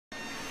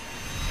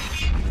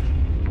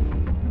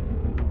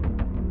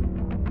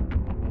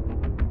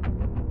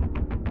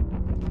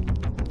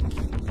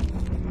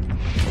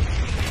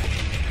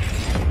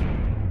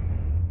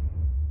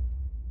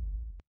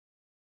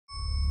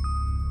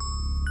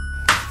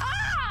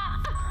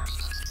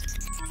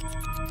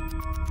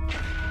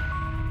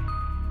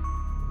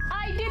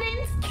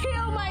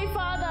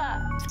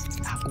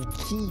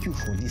kill you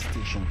for this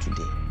station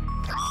today.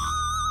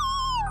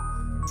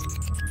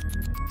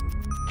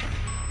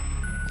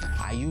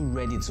 Are you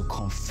ready to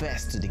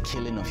confess to the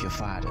killing of your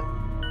father?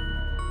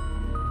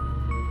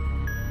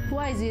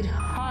 Why is it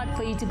hard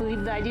for you to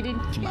believe that I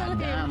didn't kill him?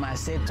 Madam, I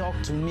said talk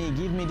to me.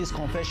 Give me this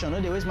confession. No,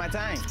 they waste my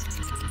time.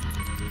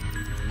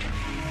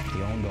 The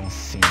one don't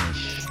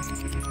finish.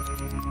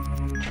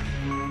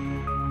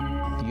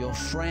 Your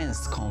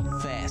friends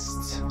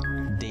confessed.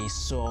 They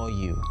saw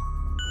you.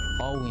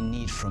 All we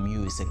need from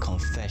you is a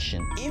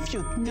confession. If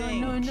you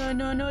think...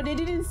 No, they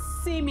didn't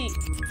see me.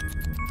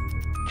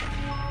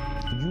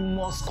 You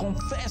must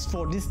confess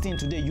for this thing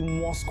today. You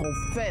must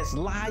confess.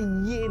 Lie,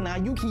 yeah, now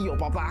you kill your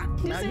papa.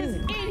 This is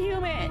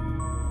inhuman.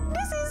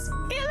 This is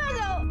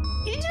illegal.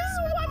 You just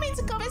want me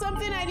to confess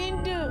something I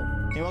didn't do.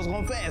 You must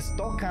confess.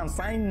 Talk and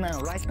sign now.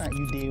 Right now,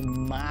 you they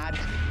mad.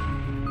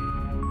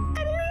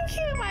 I didn't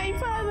kill my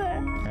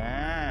father.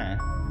 Ah,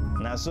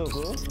 now so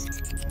cool.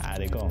 Ah,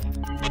 they come.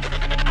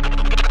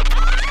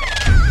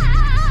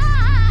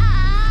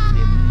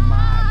 They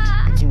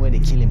mad. Looking where they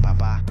killing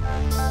papa.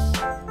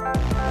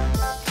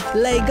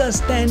 Lagos,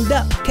 stand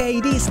up.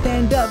 KD,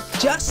 stand up.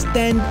 Just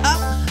stand up.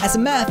 As a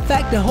matter of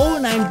fact, the whole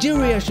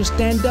Nigeria should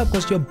stand up,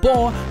 cause your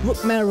boy,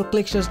 Rookman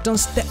Reclictions, don't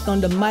step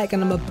on the mic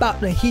and I'm about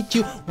to hit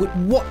you with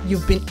what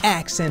you've been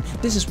asking.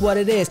 This is what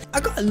it is. I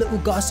got a little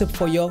gossip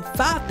for you.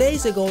 5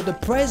 days ago, the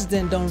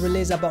president done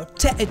release about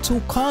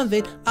 32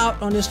 convicts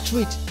out on the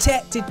streets.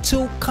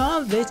 32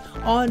 convicts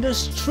on the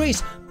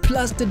streets.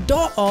 Plus the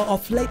daughter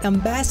of late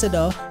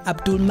Ambassador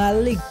Abdul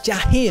Malik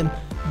Jahim,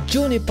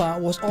 Juniper,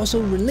 was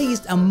also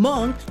released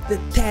among the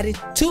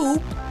 32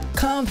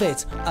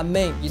 convicts. I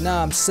mean, you know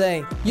what I'm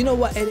saying. You know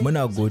what?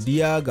 Muna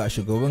godiya ga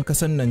shugaban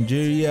kasar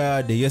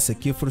Najeriya da ya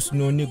sake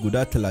fursunoni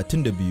guda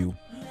 32.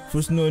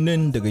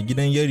 Fursunonin daga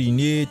gidan yari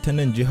ne ta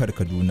nan jihar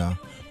Kaduna,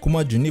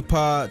 kuma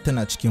Juniper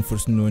tana cikin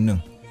fursunonin.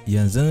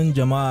 Yanzu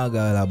jama'a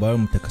ga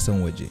labarin ta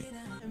kasan waje.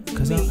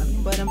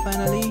 But I'm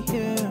finally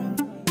here.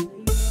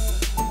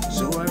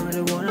 So I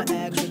really wanna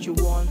ask what you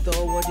want,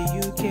 though. What do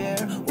you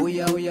care? Oh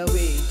yeah,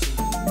 wait.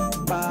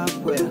 Back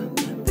well,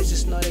 this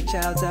is not a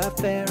child's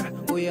affair.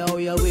 Oh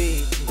yeah,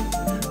 wait.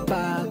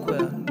 Back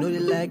well, no they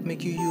like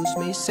make you use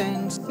me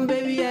sense.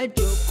 Baby, I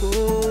joke.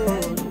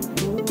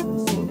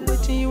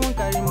 But you won't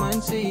carry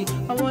man say,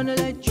 I wanna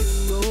let you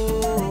know.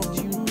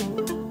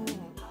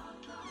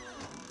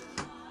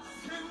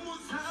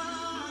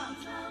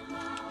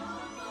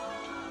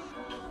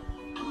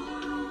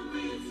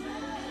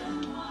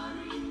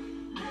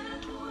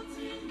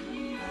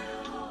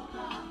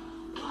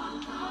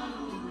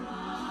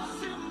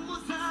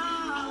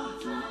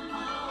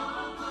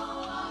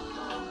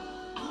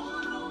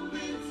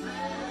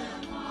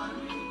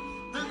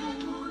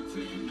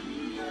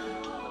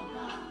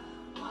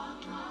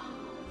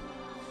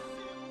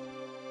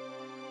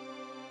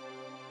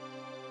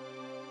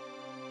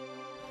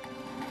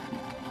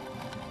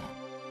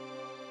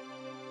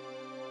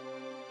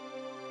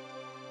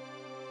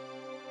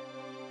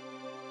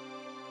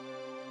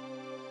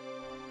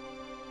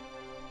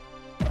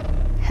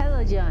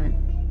 Hello, John.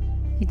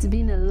 It's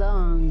been a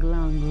long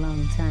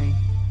time.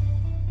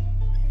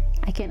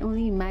 I can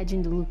only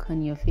imagine the look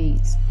on your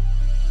face.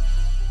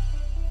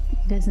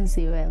 It doesn't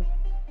say well.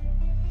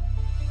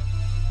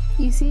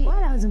 You see,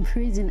 while I was in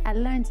prison, I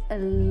learned a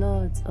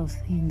lot of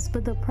things,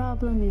 but the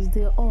problem is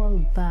they're all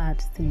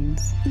bad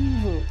things.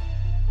 Evil.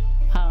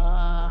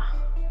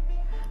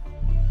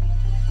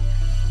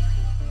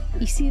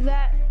 You see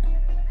that?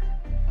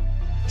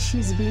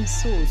 She's been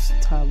so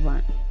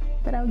stubborn,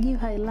 but I'll give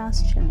her a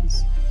last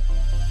chance.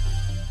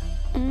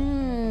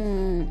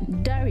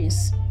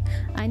 Darius,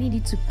 I need you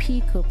to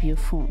pick up your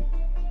phone.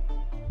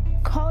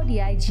 Call the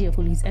IG of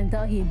police and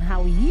tell him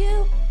how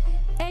you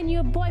and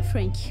your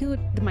boyfriend killed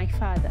my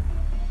father.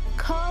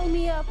 Call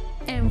me up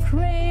and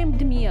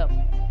framed me up.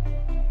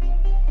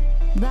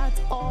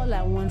 That's all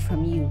I want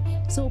from you.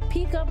 So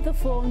pick up the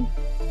phone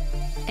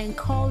and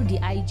call the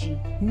IG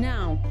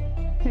now.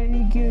 Let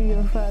me kill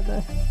your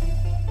father,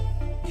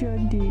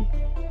 John D.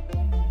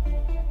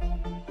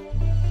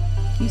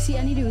 You see,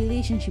 I need a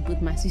relationship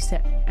with my sister,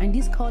 and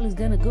this call is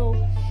gonna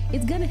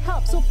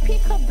help. So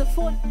pick up the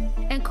phone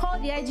and call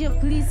the IG of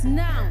police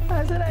now.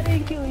 I said I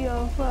didn't kill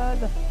your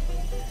father.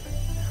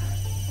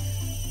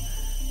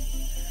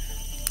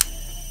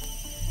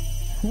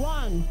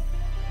 One,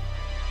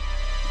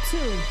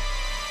 two.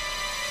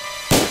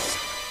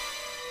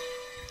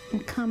 I'm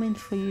coming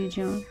for you,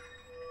 John.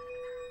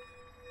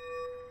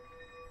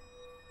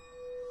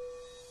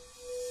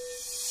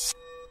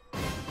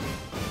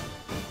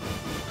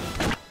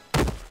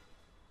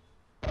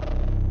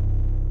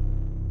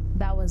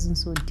 That wasn't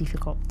so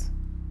difficult.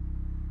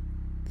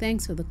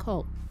 Thanks for the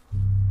call.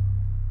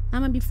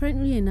 I'm gonna be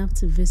friendly enough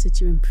to visit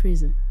you in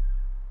prison.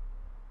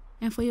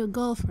 And for your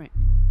girlfriend,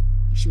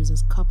 if she was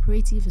as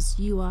cooperative as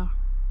you are,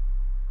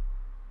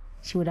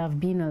 she would have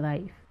been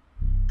alive.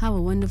 Have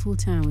a wonderful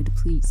time with the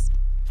police.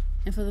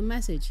 And for the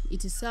message,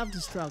 it is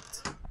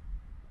self-destruct.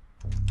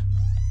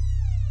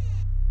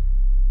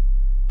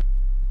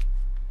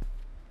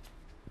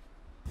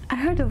 I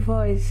heard a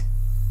voice.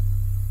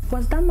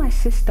 Was that my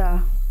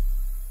sister?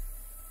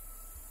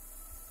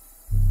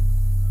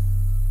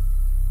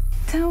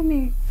 Tell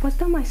me, was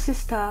that my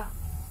sister?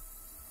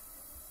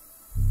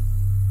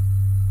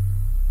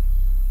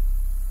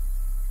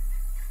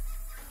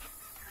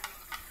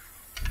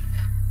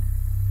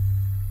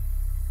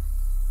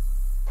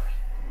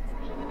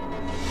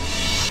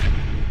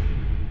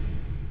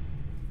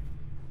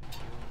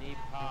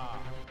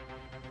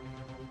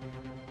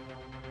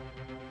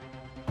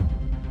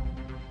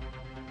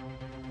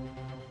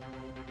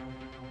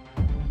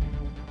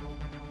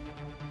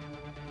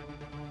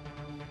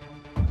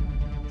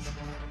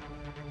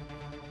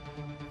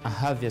 I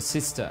have your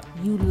sister.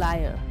 You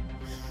liar.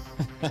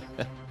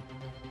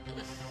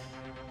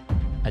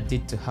 I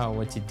did to her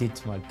what you did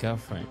to my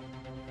girlfriend.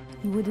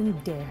 You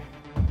wouldn't dare.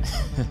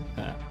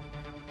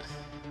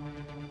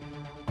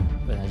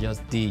 But I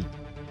just did.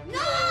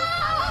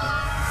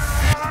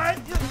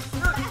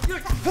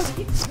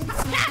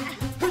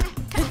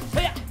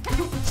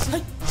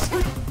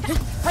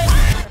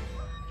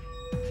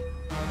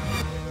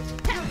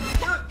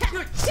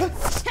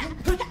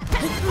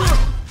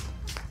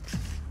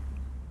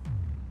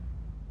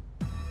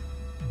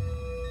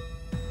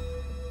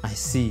 I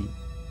see.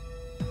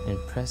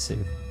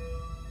 Impressive.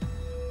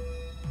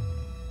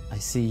 I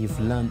see you've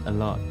learned a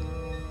lot.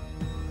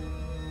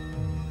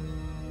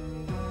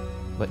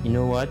 But you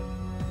know what?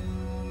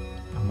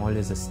 I'm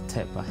always a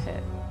step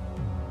ahead.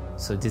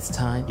 So this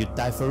time, you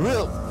die for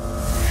real!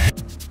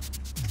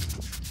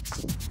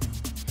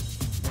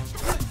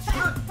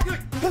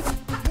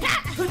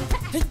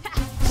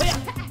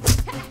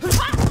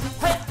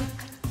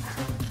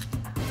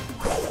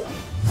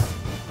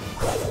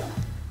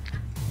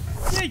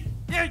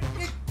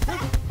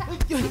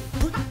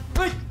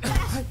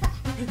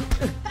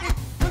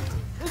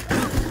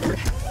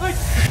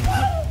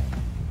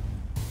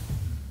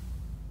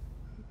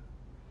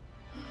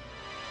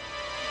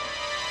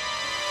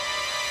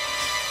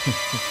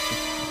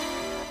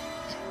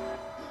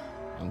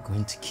 I'm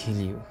going to kill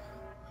you,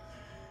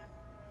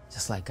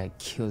 just like I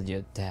killed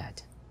your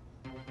dad.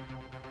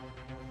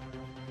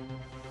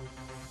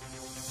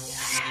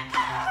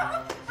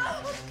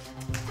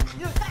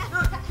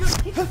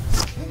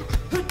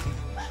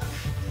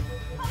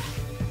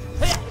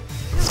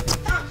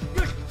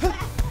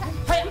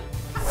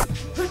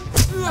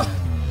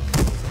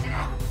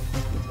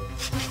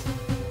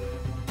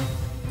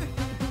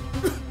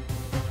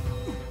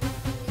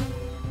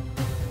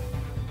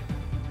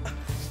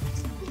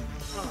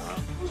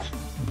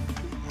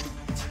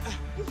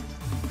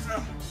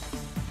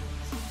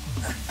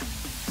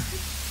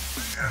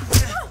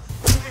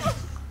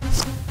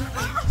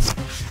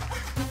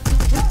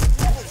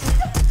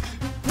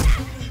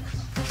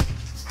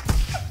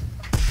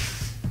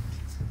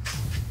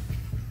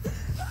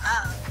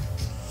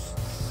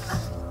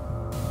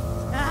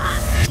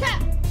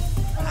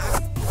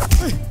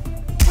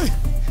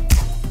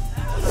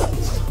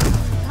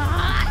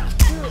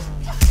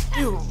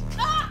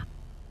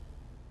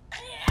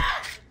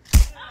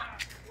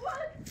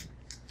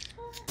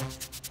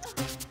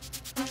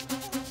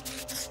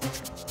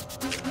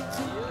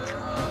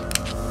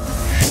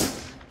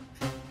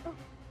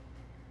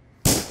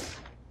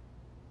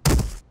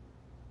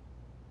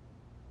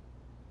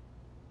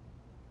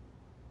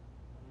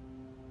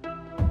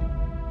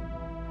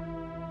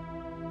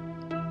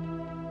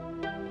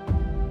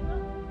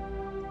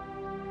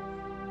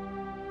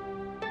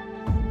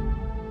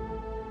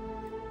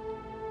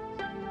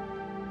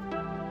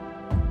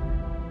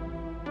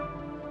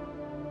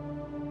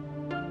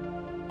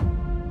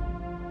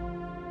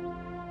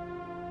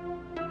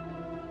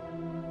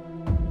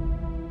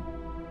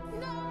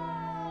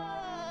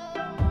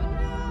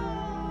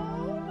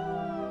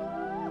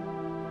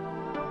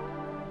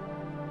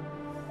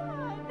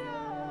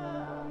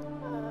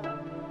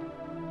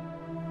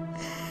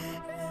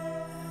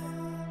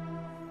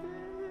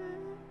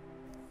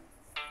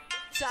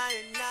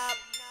 Turning up,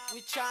 we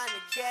trying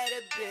to get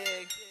it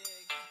big.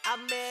 I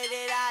made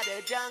it out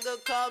of jungle,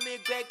 call me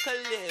Great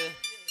Khalil.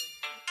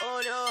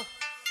 Oh no,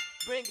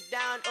 bring it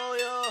down, oh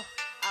yo,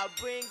 I'll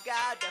bring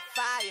out the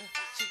fire.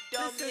 She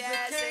told me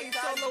as a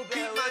solo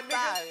beat, my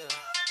nigga.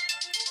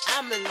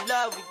 I'm in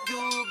love with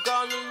you,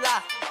 gonna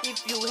lie.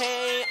 If you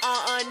hate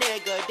on a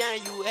nigga,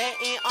 then you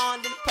hating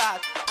on the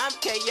pop. I'm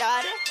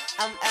chaotic,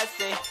 I'm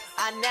essay.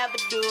 I never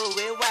do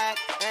it whack.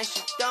 And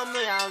she told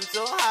me I'm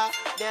so hot.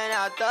 Then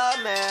I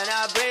thought, man,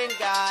 I bring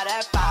God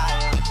that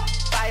fire.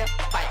 Fire,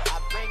 fire.